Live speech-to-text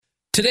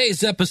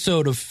Today's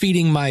episode of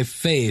Feeding My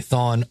Faith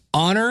on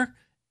honor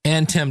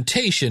and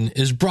temptation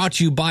is brought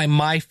to you by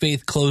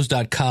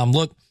myfaithclothes.com.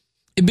 Look,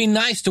 it'd be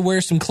nice to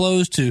wear some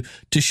clothes to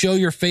show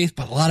your faith,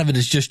 but a lot of it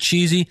is just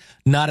cheesy.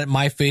 Not at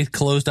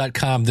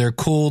myfaithclothes.com. They're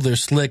cool, they're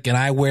slick, and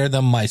I wear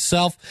them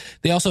myself.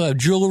 They also have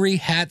jewelry,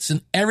 hats,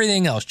 and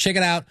everything else. Check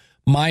it out,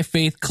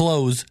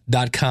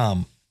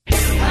 myfaithclothes.com.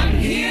 I'm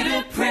here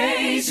to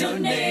praise your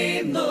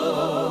name,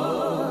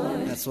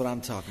 Lord. That's what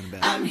I'm talking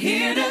about. I'm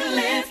here to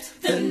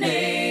lift the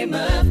name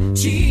of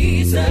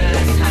Jesus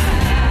high.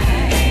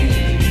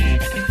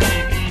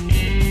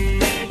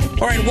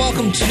 All right,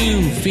 welcome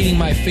to Feeding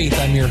My Faith.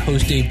 I'm your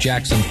host, Dave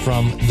Jackson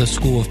from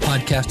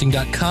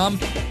theschoolofpodcasting.com.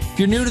 If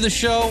you're new to the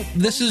show,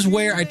 this is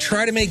where I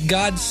try to make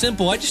God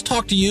simple. I just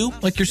talk to you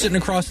like you're sitting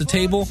across the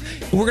table,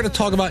 and we're going to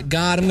talk about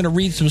God. I'm going to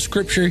read some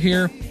scripture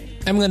here.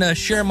 I'm going to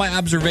share my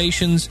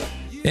observations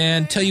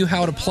and tell you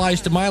how it applies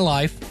to my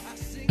life.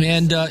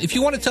 And if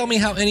you want to tell me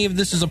how any of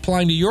this is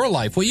applying to your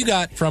life, what you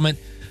got from it,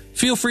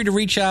 feel free to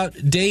reach out,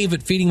 Dave at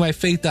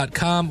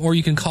feedingmyfaith.com, or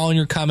you can call in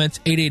your comments,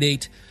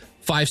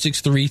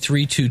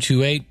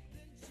 888-563-3228.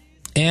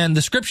 And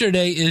the scripture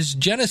today is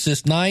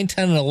Genesis 9,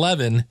 10, and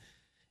 11,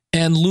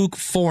 and Luke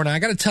 4. Now, I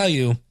got to tell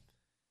you,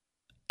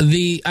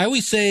 I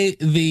always say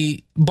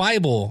the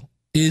Bible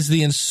is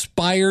the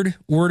inspired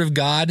word of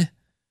God.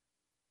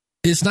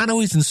 It's not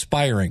always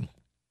inspiring.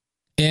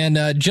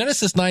 And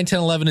Genesis 9, 10,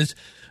 11 is,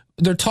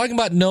 they're talking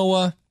about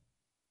Noah.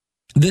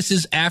 This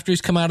is after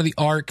he's come out of the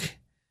ark.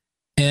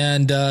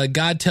 And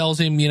God tells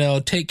him,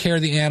 take care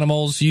of the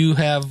animals. You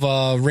have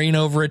reign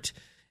over it.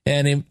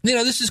 And,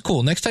 this is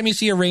cool. Next time you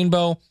see a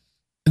rainbow,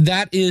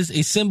 that is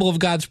a symbol of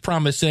God's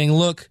promise saying,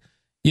 look,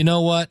 you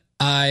know what?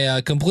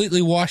 I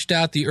completely washed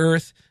out the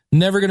earth.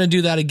 Never going to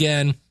do that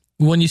again.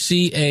 When you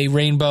see a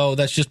rainbow,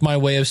 that's just my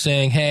way of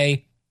saying,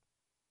 hey,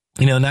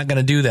 not going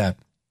to do that.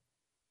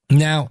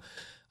 Now,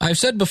 I've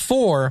said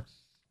before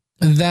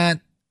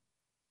that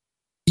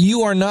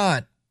you are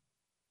not,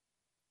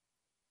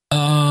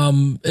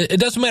 it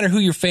doesn't matter who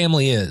your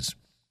family is.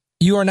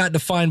 You are not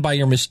defined by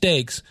your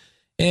mistakes.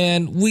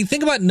 And we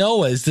think about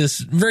Noah as this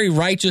very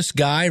righteous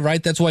guy,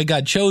 right? That's why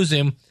God chose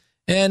him.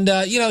 And,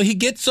 he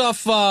gets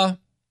off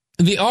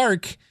the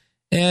ark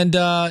and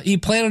he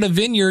planted a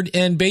vineyard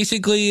and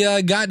basically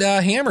got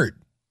hammered.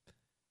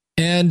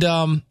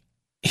 And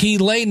he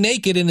lay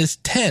naked in his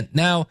tent.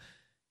 Now,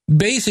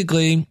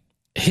 basically,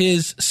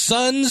 his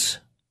sons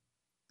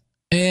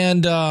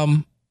and,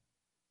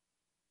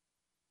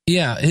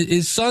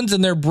 his sons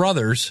and their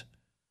brothers.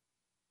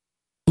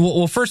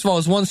 Well, first of all,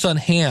 his one son,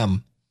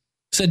 Ham,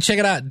 said, check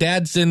it out.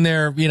 Dad's in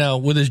there,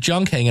 with his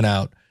junk hanging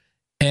out.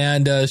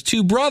 And his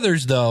two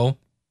brothers, though,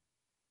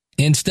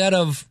 instead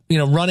of,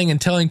 running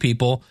and telling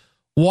people,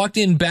 walked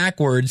in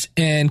backwards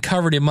and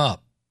covered him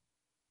up.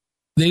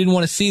 They didn't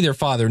want to see their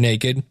father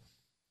naked.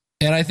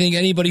 And I think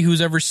anybody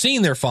who's ever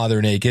seen their father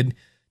naked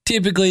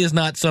typically is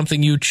not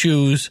something you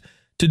choose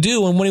to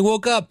do. And when he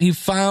woke up, he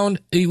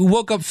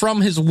woke up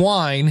from his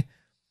wine,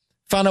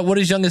 found out what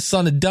his youngest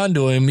son had done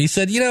to him. He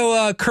said,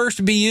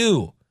 cursed be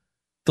you.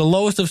 The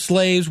lowest of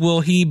slaves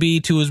will he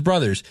be to his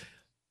brothers.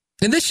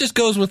 And this just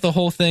goes with the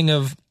whole thing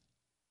of,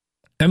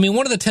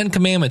 one of the 10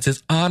 commandments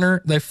is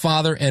honor thy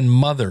father and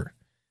mother.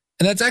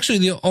 And that's actually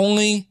the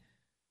only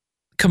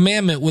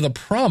commandment with a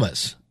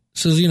promise. It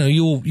says,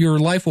 your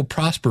life will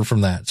prosper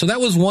from that. So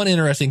that was one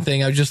interesting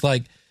thing. I was just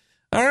like,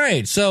 all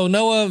right, so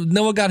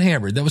Noah got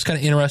hammered. That was kind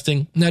of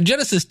interesting. Now,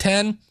 Genesis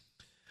 10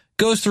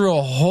 goes through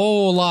a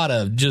whole lot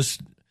of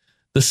just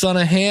the son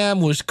of Ham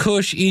was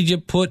Cush,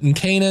 Egypt, Put, and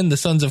Canaan, the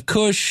sons of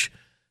Cush,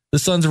 the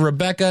sons of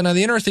Rebekah. Now,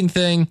 the interesting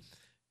thing,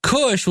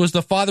 Cush was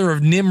the father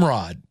of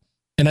Nimrod.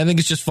 And I think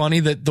it's just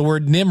funny that the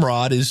word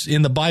Nimrod is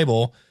in the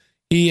Bible.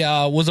 He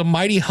was a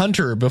mighty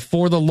hunter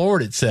before the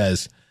Lord, it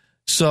says.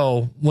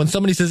 So when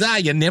somebody says,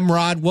 you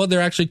Nimrod, well,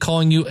 they're actually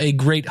calling you a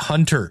great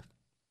hunter.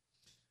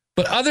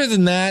 But other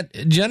than that,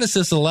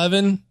 Genesis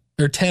 10,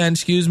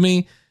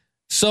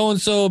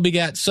 so-and-so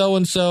begat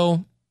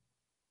so-and-so.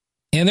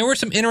 And there were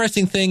some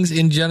interesting things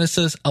in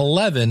Genesis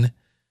 11,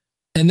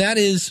 and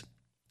this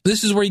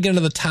is where you get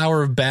into the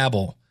Tower of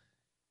Babel.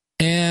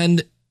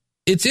 And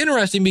it's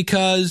interesting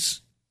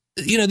because,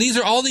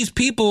 all these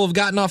people have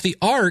gotten off the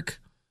ark,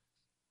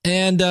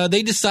 and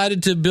they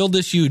decided to build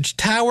this huge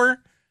tower.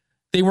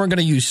 They weren't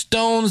going to use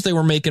stones. They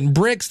were making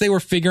bricks. They were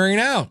figuring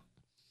it out.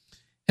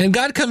 And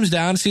God comes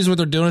down, sees what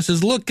they're doing, and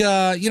says, look,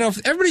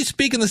 if everybody's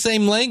speaking the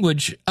same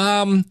language,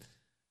 then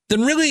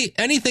really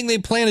anything they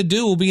plan to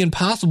do will be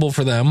impossible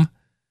for them.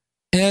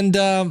 And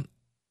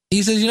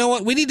he says, you know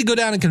what? We need to go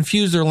down and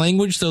confuse their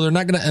language so they're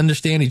not going to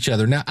understand each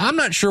other. Now, I'm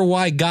not sure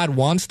why God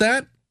wants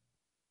that,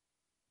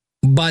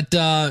 but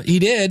he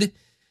did.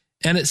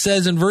 And it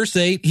says in verse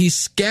 8, he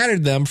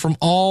scattered them from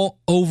all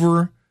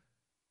over,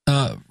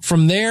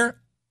 from there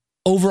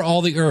over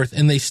all the earth,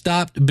 and they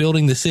stopped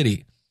building the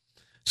city.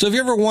 So if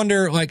you ever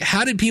wonder,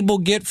 how did people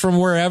get from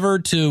wherever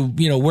to,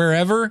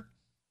 wherever?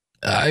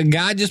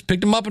 God just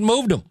picked them up and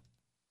moved them.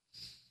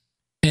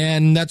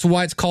 And that's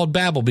why it's called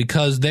Babel,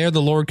 because there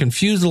the Lord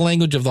confused the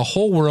language of the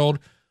whole world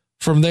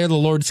From there, the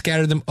Lord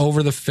scattered them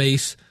over the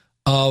face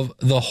of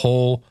the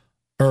whole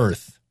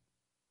earth.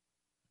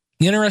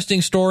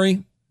 Interesting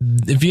story.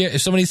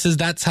 If somebody says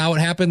that's how it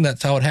happened,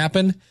 that's how it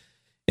happened.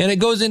 And it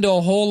goes into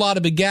a whole lot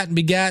of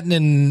begatting,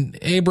 and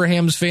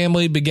Abraham's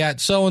family begat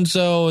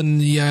so-and-so,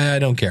 and yeah, I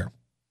don't care.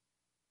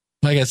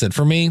 Like I said,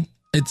 for me,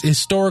 it's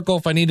historical.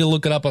 If I need to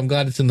look it up, I'm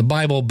glad it's in the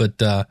Bible, but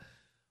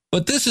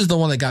this is the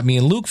one that got me.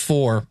 In Luke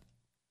 4,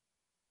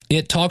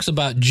 it talks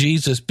about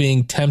Jesus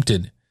being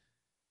tempted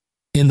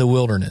in the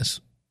wilderness.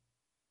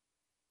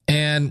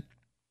 And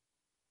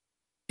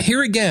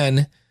here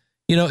again,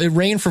 it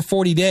rained for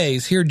 40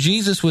 days. Here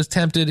Jesus was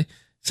tempted. It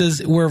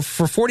says where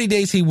for 40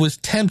 days he was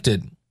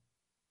tempted.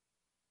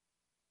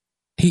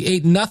 He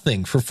ate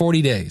nothing for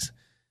 40 days.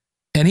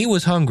 And he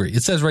was hungry.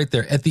 It says right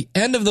there, at the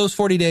end of those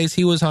 40 days,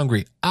 he was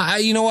hungry.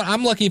 You know what?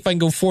 I'm lucky if I can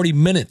go 40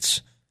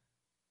 minutes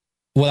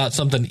without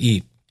something to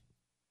eat.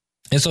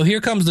 And so here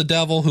comes the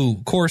devil who,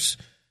 of course,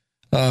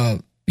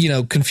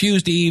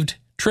 confused Eve,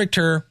 tricked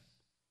her.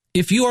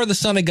 If you are the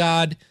Son of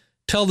God,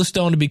 tell the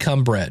stone to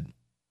become bread.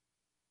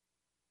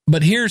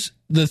 But here's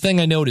the thing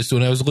I noticed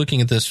when I was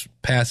looking at this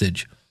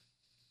passage.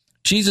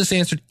 Jesus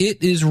answered,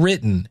 it is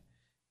written.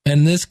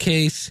 In this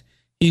case,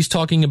 he's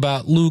talking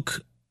about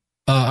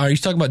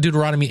he's talking about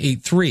Deuteronomy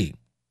 8:3.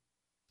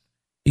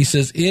 He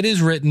says, it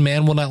is written,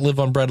 man will not live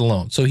on bread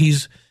alone. So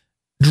he's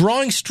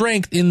drawing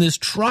strength in this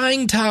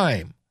trying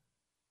time.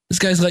 This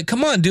guy's like,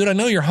 come on, dude, I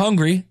know you're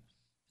hungry.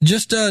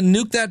 Just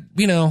nuke that,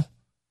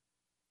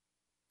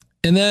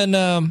 And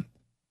then,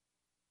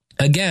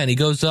 again, he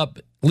goes up,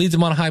 leads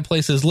him on a high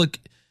place, says, look,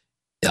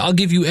 I'll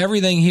give you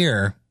everything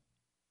here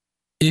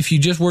if you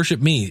just worship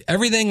me.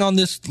 Everything on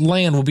this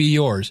land will be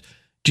yours.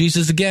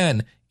 Jesus,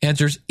 again,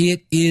 answers,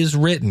 it is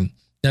written.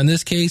 Now, in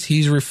this case,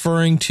 he's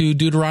referring to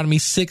Deuteronomy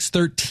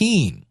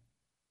 6:13.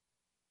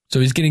 So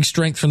he's getting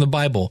strength from the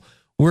Bible.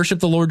 Worship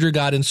the Lord your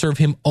God and serve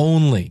him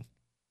only.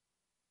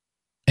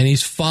 And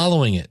he's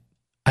following it.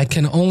 I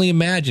can only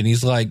imagine.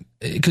 He's like,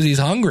 because he's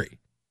hungry.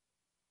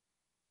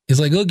 He's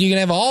like, look, you can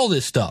have all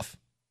this stuff.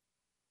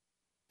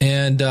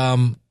 And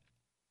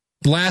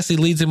lastly,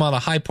 leads him on a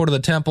high point of the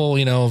temple,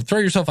 throw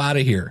yourself out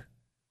of here.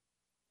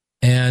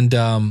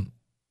 And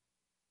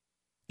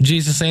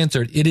Jesus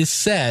answered, it is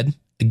said,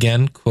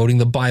 again, quoting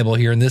the Bible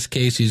here. In this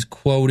case, he's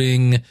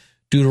quoting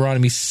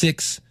Deuteronomy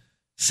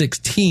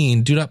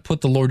 6:16, do not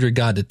put the Lord your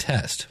God to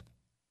test.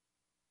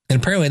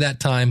 And apparently at that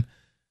time,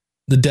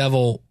 the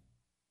devil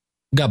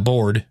got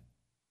bored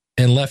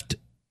and left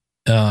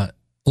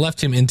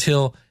him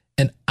until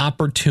an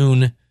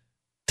opportune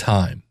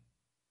time.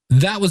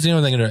 That was the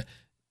only thing.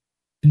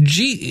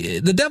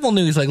 The devil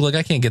knew, he's like, look,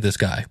 I can't get this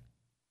guy.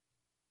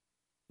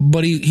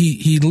 But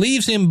he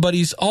leaves him, but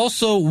he's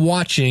also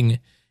watching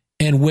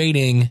and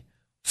waiting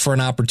for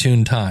an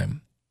opportune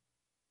time.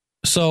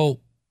 So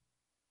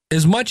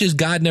as much as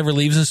God never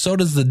leaves us, so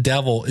does the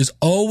devil, is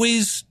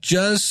always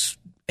just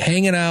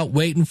hanging out,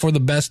 waiting for the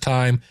best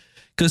time.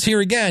 Because here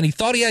again, he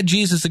thought he had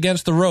Jesus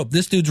against the rope.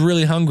 This dude's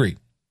really hungry.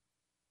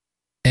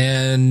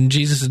 And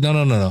Jesus says,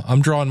 no.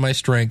 I'm drawing my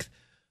strength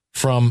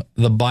from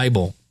the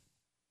Bible.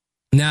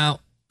 Now,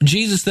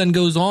 Jesus then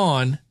goes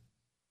on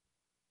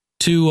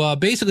to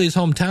basically his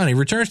hometown. He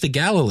returns to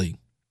Galilee.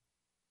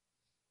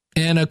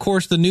 And, of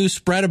course, the news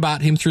spread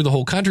about him through the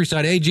whole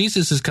countryside. Hey,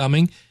 Jesus is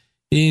coming.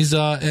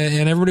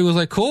 And everybody was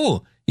like,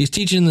 cool. He's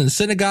teaching in the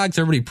synagogues.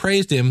 Everybody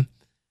praised him.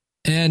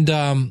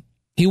 And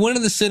he went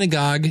to the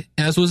synagogue,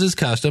 as was his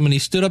custom, and he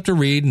stood up to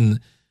read. And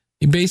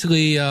he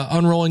basically,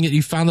 unrolling it,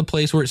 he found the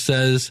place where it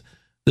says,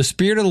 the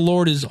Spirit of the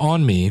Lord is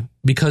on me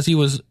because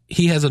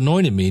he has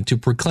anointed me to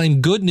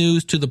proclaim good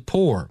news to the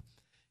poor.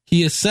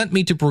 He has sent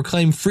me to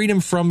proclaim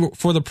freedom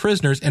for the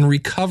prisoners and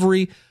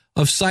recovery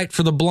of sight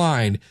for the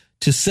blind,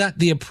 to set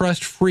the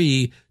oppressed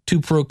free, to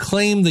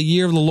proclaim the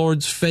year of the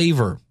Lord's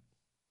favor.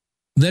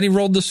 Then he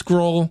rolled the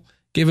scroll,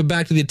 gave it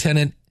back to the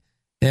attendant,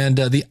 and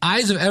the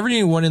eyes of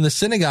everyone in the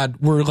synagogue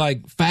were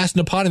like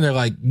fastened upon him. They're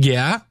like,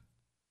 yeah.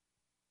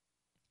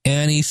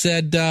 And he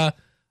said, oh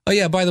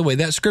yeah, by the way,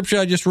 that scripture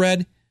I just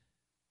read,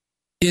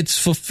 it's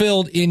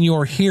fulfilled in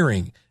your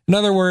hearing. In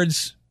other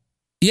words,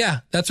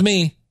 yeah, that's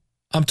me.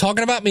 I'm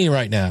talking about me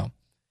right now.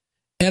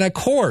 And of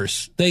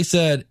course, they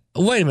said,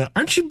 wait a minute,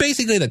 aren't you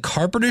basically the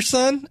carpenter's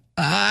son?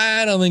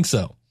 I don't think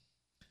so.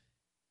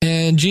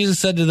 And Jesus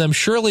said to them,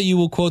 surely you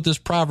will quote this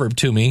proverb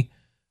to me,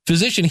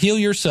 physician, heal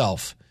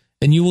yourself.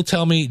 And you will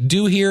tell me,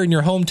 do here in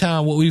your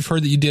hometown what we've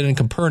heard that you did in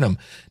Capernaum.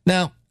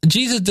 Now,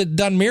 Jesus had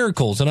done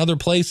miracles in other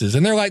places.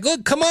 And they're like,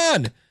 look, come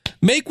on,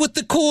 make with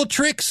the cool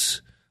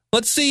tricks.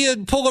 Let's see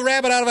you pull a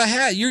rabbit out of a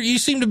hat. You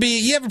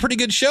have a pretty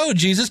good show,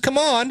 Jesus. Come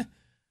on.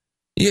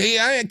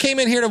 I came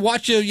in here to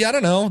watch you, I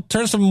don't know,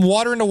 turn some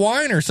water into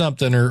wine or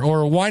something,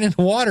 or wine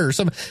into water or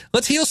something.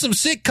 Let's heal some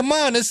sick. Come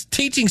on, this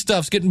teaching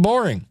stuff's getting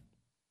boring.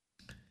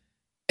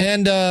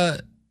 And so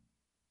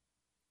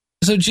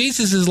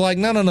Jesus is like,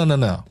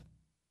 no.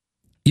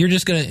 You're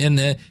just going to,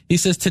 and he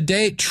says,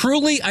 today,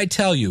 truly I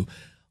tell you,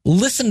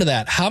 listen to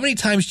that. How many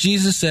times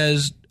Jesus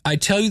says, I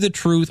tell you the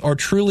truth, or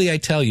truly I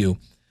tell you,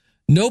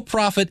 no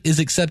prophet is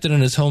accepted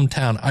in his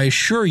hometown. I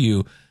assure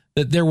you,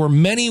 that there were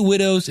many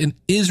widows in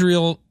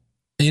Israel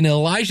in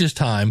Elijah's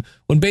time,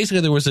 when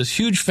basically there was this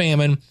huge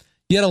famine,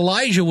 yet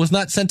Elijah was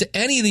not sent to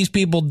any of these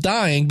people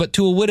dying, but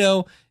to a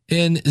widow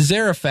in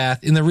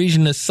Zarephath in the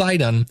region of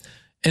Sidon.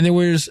 And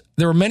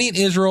there were many in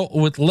Israel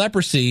with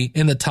leprosy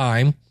in the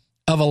time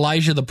of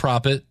Elijah the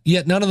prophet,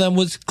 yet none of them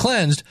was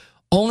cleansed,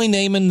 only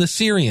Naaman the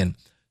Syrian.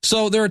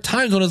 So there are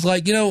times when it's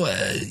like,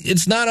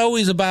 it's not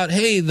always about,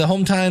 hey, the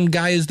hometown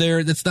guy is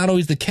there. That's not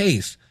always the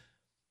case.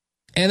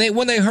 And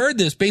when they heard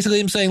this, basically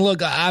him saying,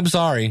 look, I'm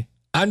sorry.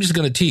 I'm just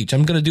going to teach.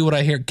 I'm going to do what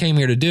I came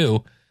here to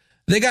do.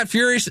 They got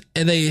furious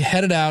and they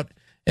headed out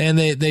and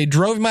they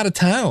drove him out of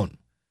town.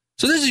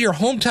 So this is your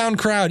hometown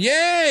crowd.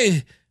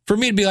 Yay! For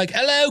me to be like,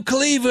 hello,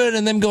 Cleveland,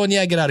 and them going,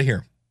 yeah, get out of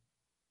here.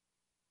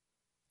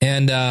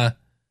 And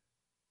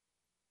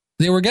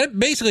they were going to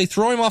basically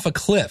throw him off a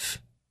cliff.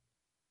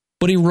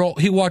 But he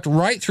walked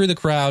right through the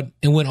crowd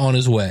and went on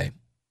his way.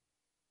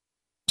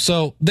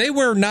 So they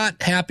were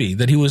not happy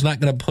that he was not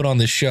going to put on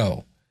this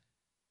show.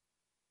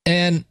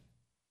 And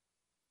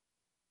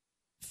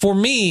for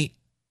me,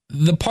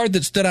 the part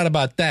that stood out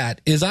about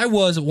that is I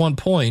was at one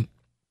point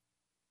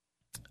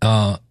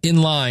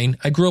in line.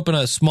 I grew up in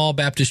a small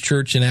Baptist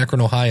church in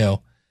Akron,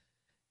 Ohio,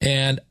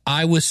 and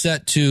I was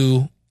set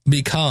to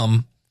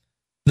become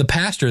the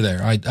pastor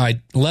there.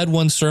 I led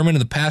one sermon,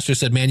 and the pastor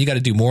said, man, you got to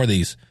do more of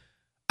these.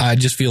 I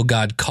just feel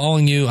God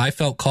calling you. I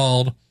felt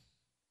called.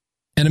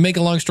 And to make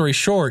a long story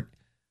short,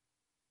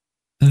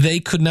 they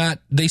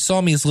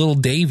saw me as little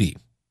Davy.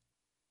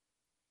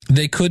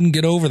 They couldn't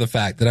get over the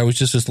fact that I was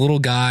just this little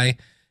guy.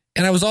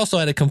 And I was also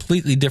at a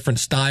completely different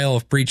style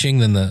of preaching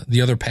than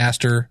the other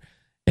pastor.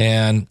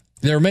 And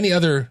there are many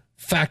other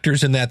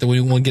factors in that we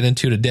won't get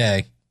into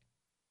today.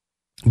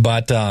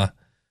 But I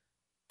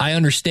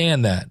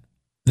understand that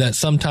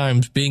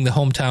sometimes being the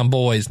hometown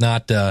boy is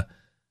not that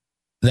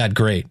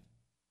great.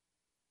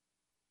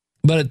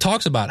 But it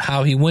talks about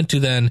how he went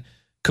to then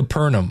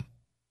Capernaum.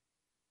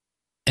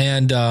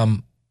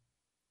 And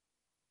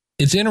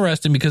it's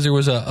interesting because there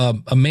was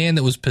a man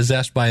that was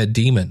possessed by a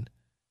demon.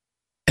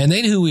 And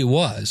they knew who he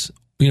was.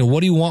 What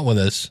do you want with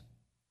us?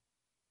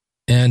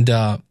 And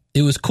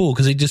it was cool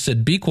because he just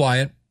said, be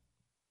quiet.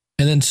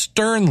 And then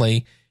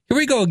sternly, here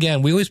we go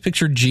again. We always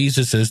picture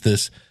Jesus as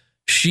this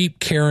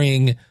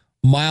sheep-carrying,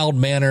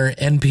 mild-manner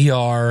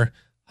NPR,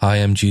 hi,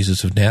 I'm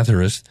Jesus of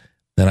Nazareth,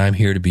 and I'm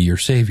here to be your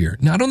savior.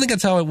 Now, I don't think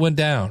that's how it went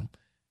down.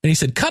 And he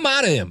said, come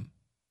out of him,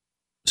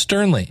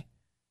 sternly.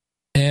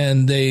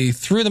 And they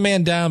threw the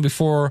man down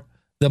before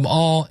them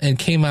all and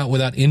came out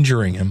without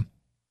injuring him.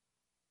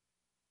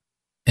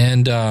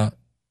 And,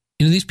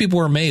 these people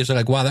were amazed. They're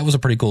like, wow, that was a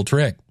pretty cool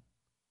trick.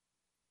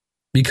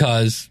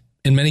 Because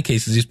in many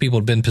cases, these people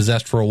had been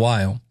possessed for a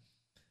while.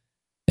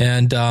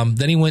 And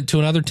then he went to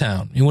another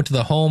town. He went to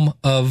the home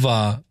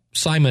of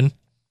Simon.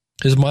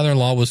 His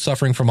mother-in-law was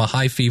suffering from a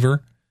high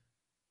fever.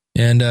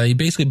 And he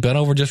basically bent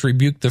over, just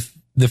rebuked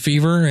the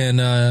fever.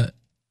 And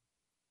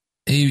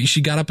she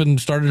got up and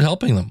started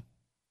helping them.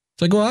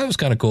 It's like, well, that was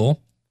kind of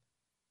cool.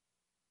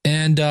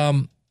 And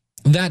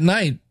that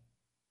night,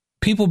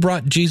 people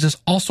brought Jesus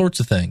all sorts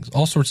of things,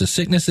 all sorts of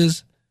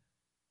sicknesses.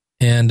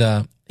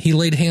 And he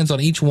laid hands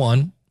on each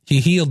one. He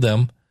healed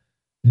them.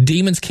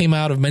 Demons came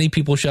out of many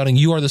people shouting,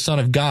 you are the Son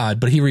of God.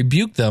 But he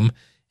rebuked them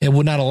and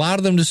would not allow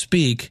them to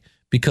speak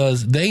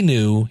because they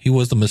knew he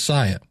was the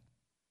Messiah.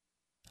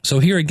 So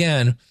here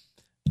again,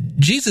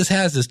 Jesus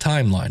has this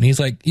timeline. He's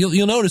like,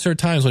 you'll notice there are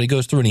times when he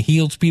goes through and he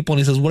heals people and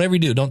he says, whatever you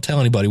do, don't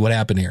tell anybody what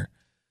happened here.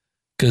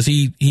 Because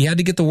he had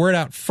to get the word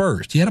out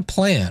first. He had a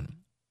plan.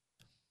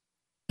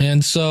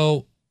 And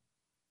so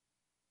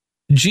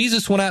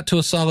Jesus went out to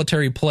a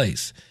solitary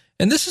place.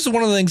 And this is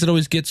one of the things that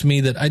always gets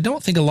me that I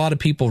don't think a lot of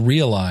people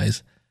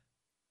realize.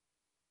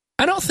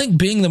 I don't think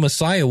being the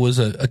Messiah was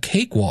a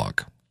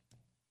cakewalk.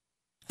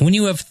 When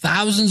you have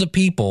thousands of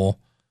people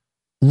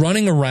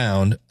running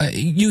around,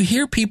 you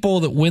hear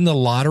people that win the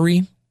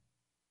lottery,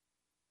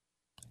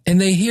 and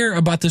they hear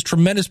about this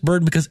tremendous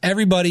burden because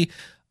everybody,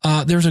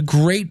 there's a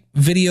great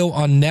video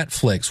on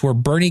Netflix where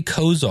Bernie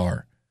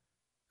Kosar,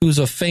 who's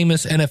a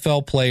famous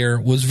NFL player,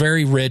 was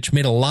very rich,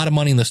 made a lot of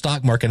money in the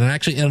stock market, and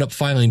actually ended up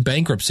filing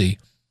bankruptcy.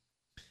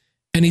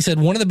 And he said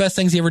one of the best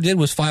things he ever did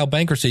was file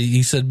bankruptcy.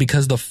 He said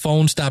because the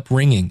phone stopped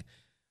ringing.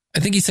 I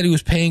think he said he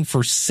was paying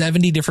for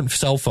 70 different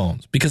cell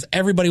phones because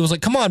everybody was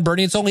like, come on,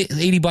 Bernie, it's only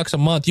 $80 a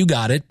month. You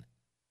got it.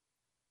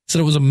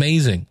 Said it was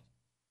amazing.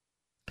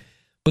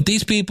 But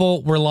these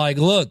people were like,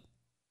 look,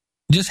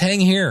 just hang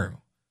here.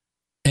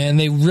 And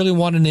they really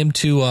wanted him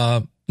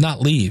to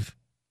not leave.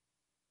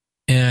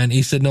 And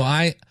he said, no,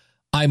 I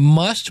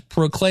must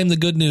proclaim the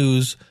good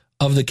news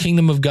of the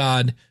kingdom of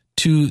God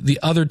to the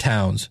other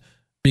towns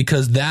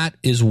because that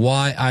is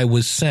why I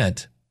was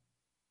sent.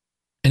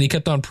 And he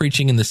kept on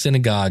preaching in the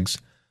synagogues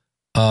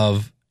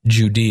of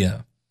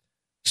Judea.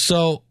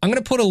 So I'm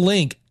going to put a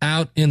link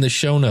out in the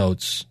show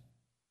notes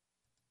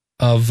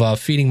of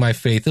Feeding My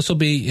Faith. This will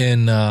be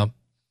in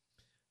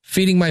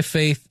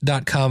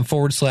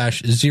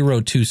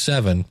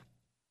feedingmyfaith.com/027.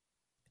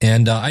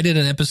 And I did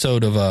an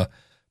episode of a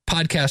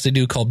podcast I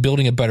do called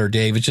Building a Better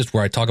Dave. It's just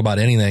where I talk about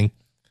anything.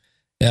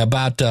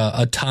 about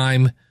a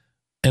time,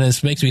 and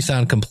this makes me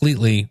sound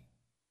completely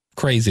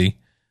crazy,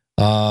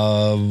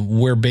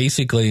 where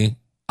basically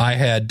I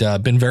had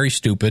been very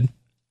stupid.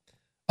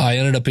 I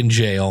ended up in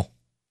jail,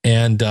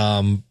 and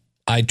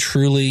I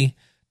truly,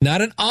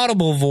 not an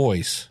audible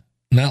voice,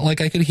 not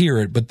like I could hear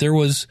it, but there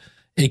was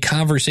a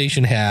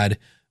conversation had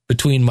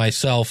between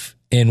myself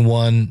and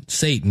one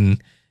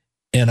Satan,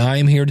 and I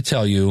am here to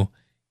tell you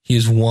he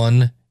is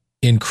one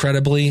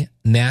incredibly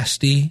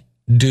nasty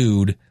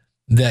dude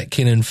that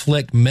can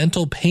inflict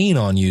mental pain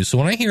on you. So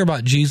when I hear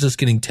about Jesus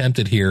getting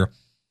tempted here,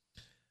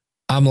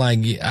 I'm like,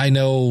 I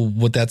know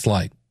what that's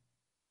like.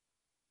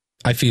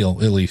 I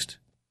feel, at least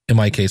in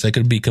my case. I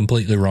could be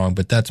completely wrong,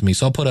 but that's me.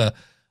 So I'll put a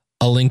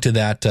link to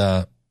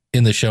that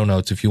in the show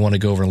notes if you want to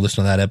go over and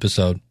listen to that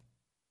episode.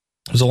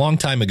 It was a long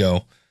time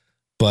ago,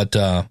 but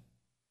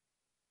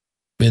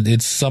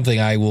it's something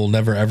I will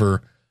never,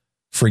 ever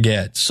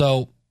forget.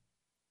 So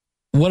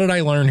what did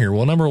I learn here?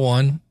 Well, number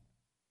one,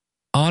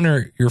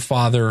 honor your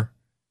father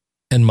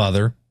and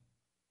mother.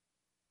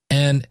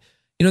 And,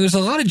 there's a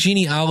lot of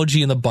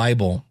genealogy in the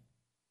Bible.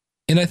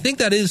 And I think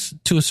that is,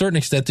 to a certain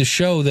extent, to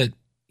show that,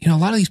 a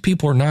lot of these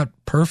people are not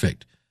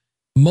perfect.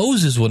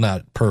 Moses was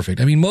not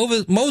perfect. I mean,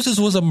 Moses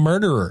was a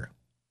murderer.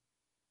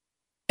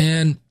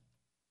 And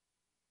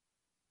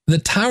the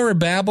Tower of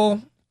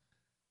Babel,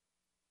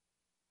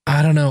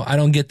 I don't know. I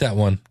don't get that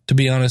one, to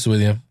be honest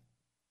with you.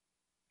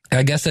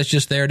 I guess that's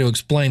just there to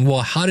explain,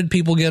 well, how did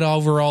people get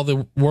over all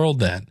the world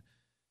then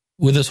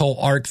with this whole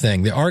ark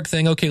thing? The ark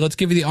thing, okay, let's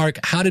give you the ark.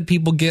 How did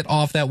people get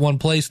off that one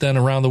place then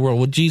around the world?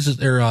 Well,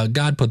 Jesus or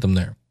God put them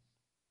there.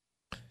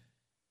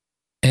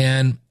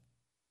 And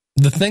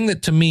the thing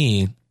that to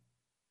me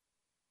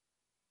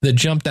that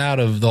jumped out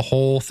of the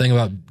whole thing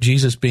about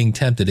Jesus being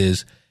tempted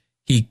is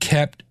he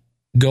kept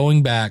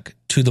going back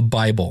to the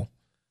Bible.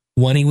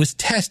 When he was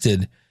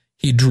tested,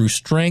 he drew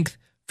strength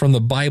from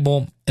the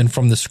Bible and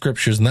from the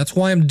scriptures. And that's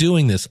why I'm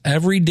doing this.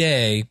 Every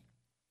day,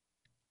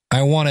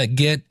 I want to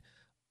get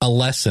a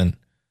lesson.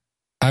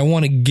 I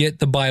want to get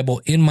the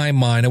Bible in my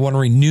mind. I want to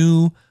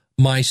renew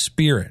my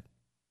spirit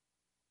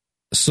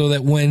so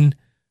that when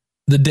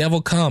the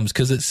devil comes,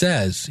 because it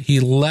says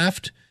he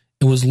left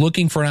and was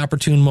looking for an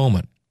opportune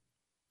moment.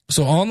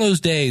 So on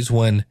those days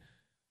when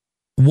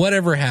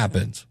whatever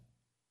happens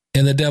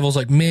and the devil's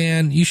like,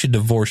 man, you should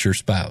divorce your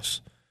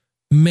spouse.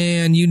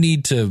 Man, you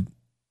need to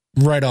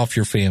write off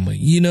your family.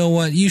 You know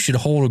what? You should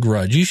hold a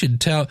grudge.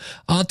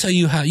 I'll tell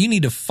you how you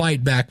need to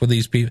fight back with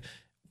these people.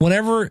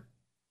 Whenever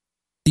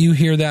you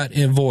hear that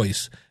in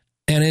voice,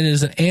 and it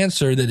is an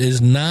answer that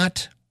is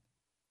not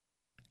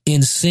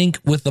in sync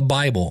with the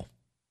Bible,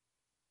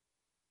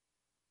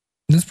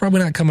 it's probably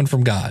not coming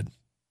from God.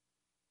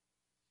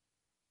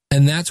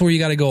 And that's where you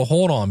got to go,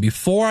 hold on,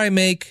 before I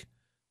make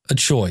a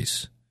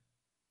choice,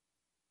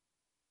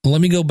 let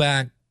me go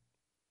back,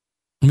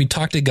 let me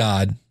talk to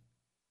God,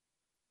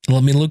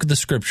 let me look at the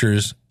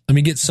scriptures, let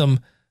me get some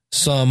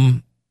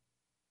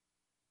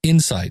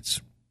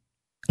insights,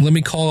 let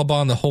me call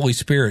upon the Holy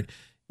Spirit.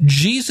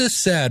 Jesus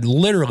said,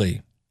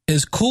 literally,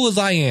 as cool as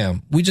I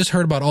am, we just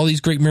heard about all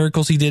these great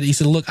miracles he did. He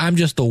said, look, I'm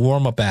just the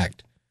warm-up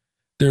act.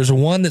 There's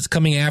one that's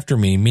coming after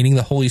me, meaning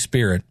the Holy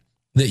Spirit,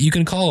 that you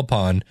can call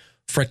upon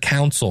for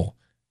counsel.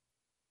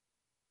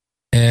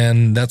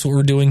 And that's what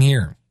we're doing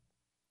here.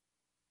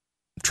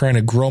 I'm trying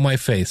to grow my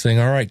faith, saying,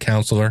 all right,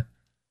 counselor,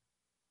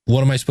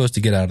 what am I supposed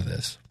to get out of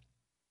this?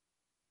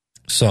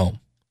 So,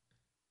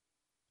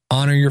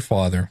 honor your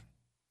father.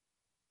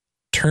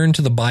 Turn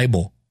to the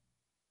Bible.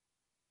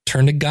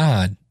 Turn to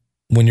God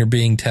when you're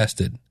being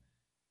tested.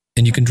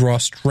 And you can draw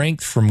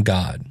strength from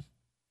God.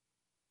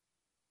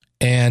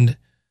 And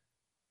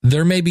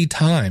there may be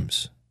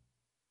times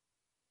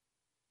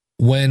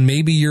when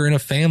maybe you're in a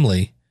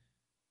family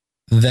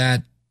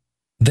that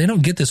they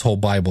don't get this whole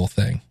Bible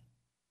thing.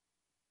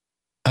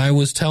 I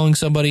was telling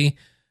somebody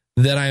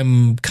that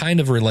I'm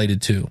kind of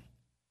related to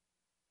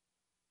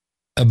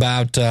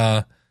about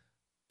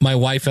my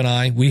wife and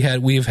I.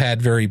 We've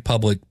had very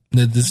public.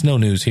 There's no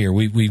news here.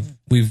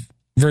 We've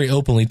very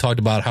openly talked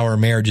about how our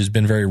marriage has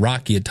been very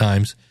rocky at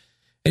times.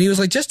 And he was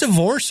like, just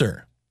divorce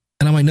her.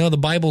 And I'm like, no, the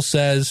Bible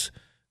says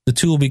the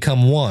two will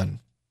become one.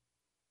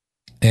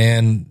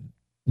 And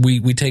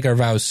we take our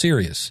vows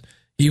serious,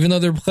 even though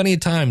there are plenty of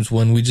times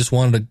when we just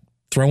wanted to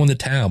throw in the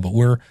towel, but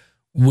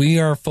we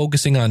are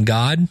focusing on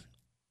God.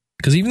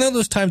 Because even though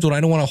those times when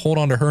I don't want to hold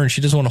on to her and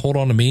she doesn't want to hold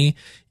on to me,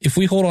 if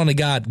we hold on to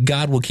God,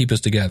 God will keep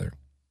us together.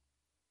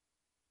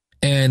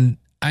 And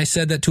I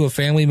said that to a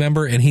family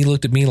member and he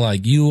looked at me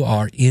like, you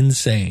are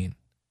insane.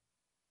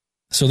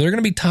 So there are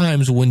going to be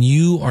times when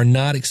you are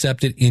not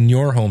accepted in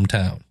your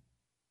hometown.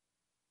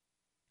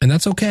 And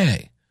that's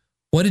okay.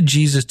 What did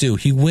Jesus do?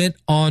 He went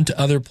on to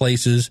other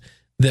places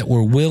that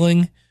were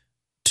willing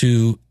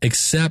to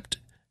accept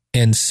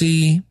and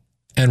see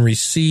and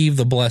receive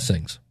the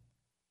blessings.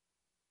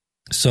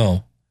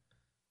 So,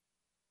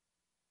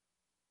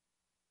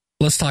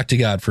 let's talk to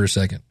God for a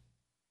second.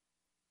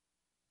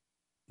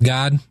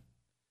 God,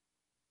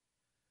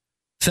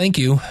 thank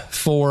you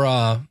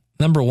for,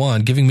 number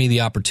one, giving me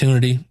the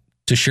opportunity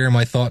to share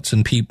my thoughts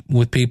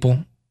with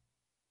people.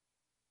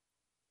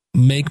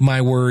 make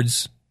my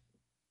words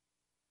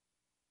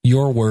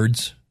your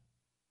words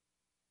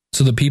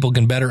so that people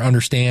can better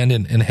understand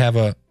and have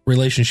a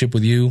relationship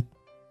with you.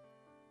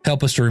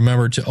 Help us to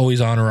remember to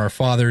always honor our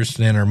fathers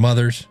and our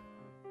mothers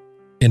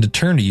and to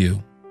turn to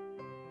you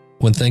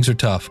when things are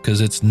tough,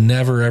 because it's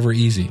never, ever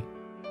easy.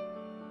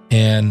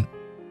 And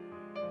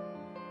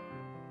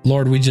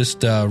Lord, we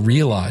just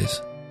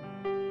realize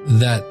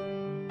that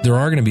there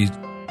are going to be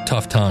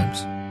tough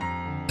times.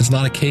 It's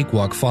not a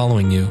cakewalk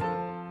following you.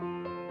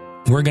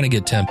 We're going to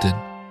get tempted.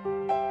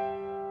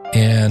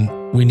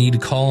 And we need to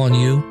call on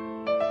you.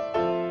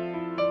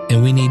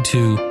 And we need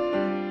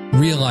to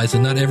realize that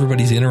not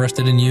everybody's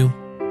interested in you.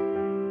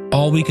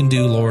 All we can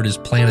do, Lord, is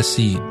plant a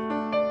seed.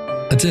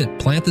 That's it.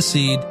 Plant the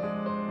seed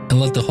and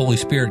let the Holy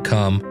Spirit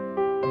come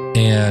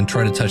and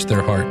try to touch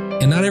their heart.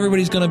 And not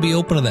everybody's going to be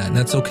open to that, and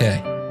that's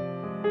okay.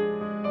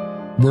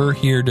 We're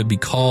here to be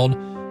called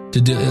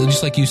to do,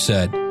 just like you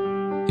said,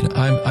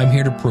 I'm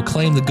here to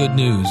proclaim the good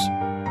news.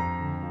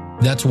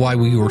 That's why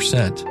we were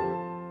sent.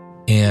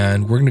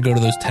 And we're going to go to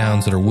those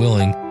towns that are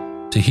willing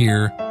to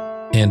hear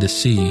and to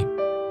see.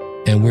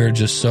 And we're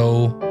just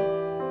so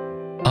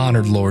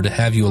honored, Lord, to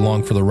have you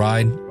along for the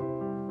ride,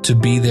 to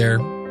be there,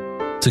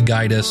 to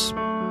guide us,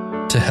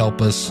 to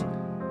help us,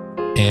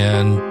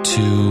 and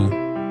to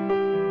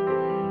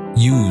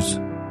use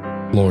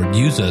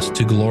us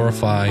to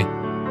glorify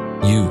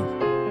you.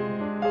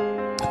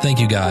 Thank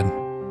you, God.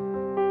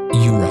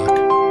 You rock.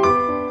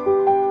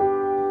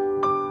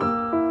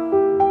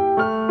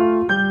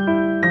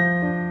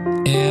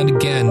 And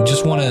again,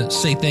 just want to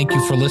say thank you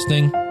for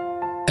listening.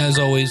 As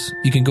always,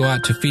 you can go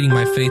out to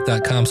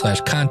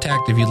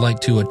feedingmyfaith.com/contact if you'd like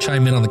to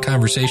chime in on the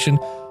conversation.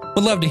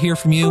 Would love to hear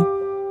from you.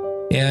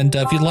 And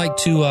if you'd like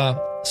to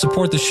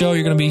support the show,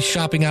 you're going to be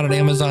shopping out at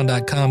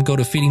Amazon.com. Go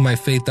to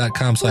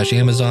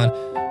feedingmyfaith.com/Amazon.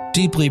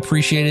 Deeply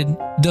appreciated.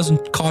 It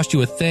doesn't cost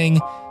you a thing,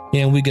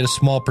 and we get a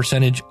small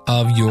percentage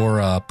of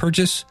your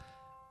purchase.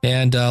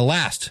 And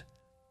last,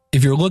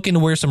 if you're looking to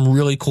wear some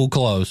really cool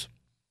clothes,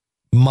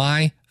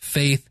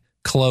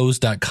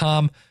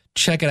 myfaithclothes.com.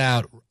 Check it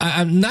out.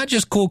 I'm not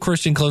just cool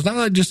Christian clothes, not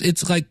like just,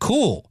 it's like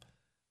cool.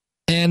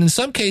 And in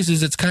some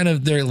cases, it's kind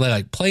of, they're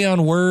like play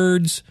on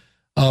words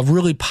of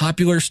really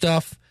popular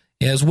stuff,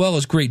 as well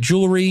as great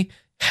jewelry,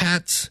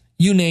 hats,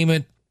 you name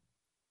it.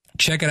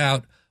 Check it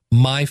out,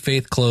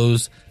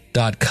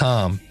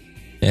 myfaithclothes.com.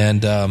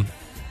 And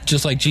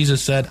just like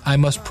Jesus said, I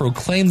must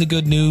proclaim the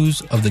good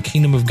news of the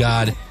kingdom of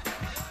God.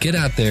 Get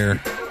out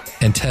there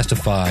and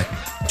testify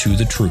to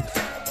the truth.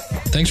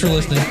 Thanks for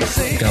listening.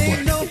 God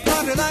bless.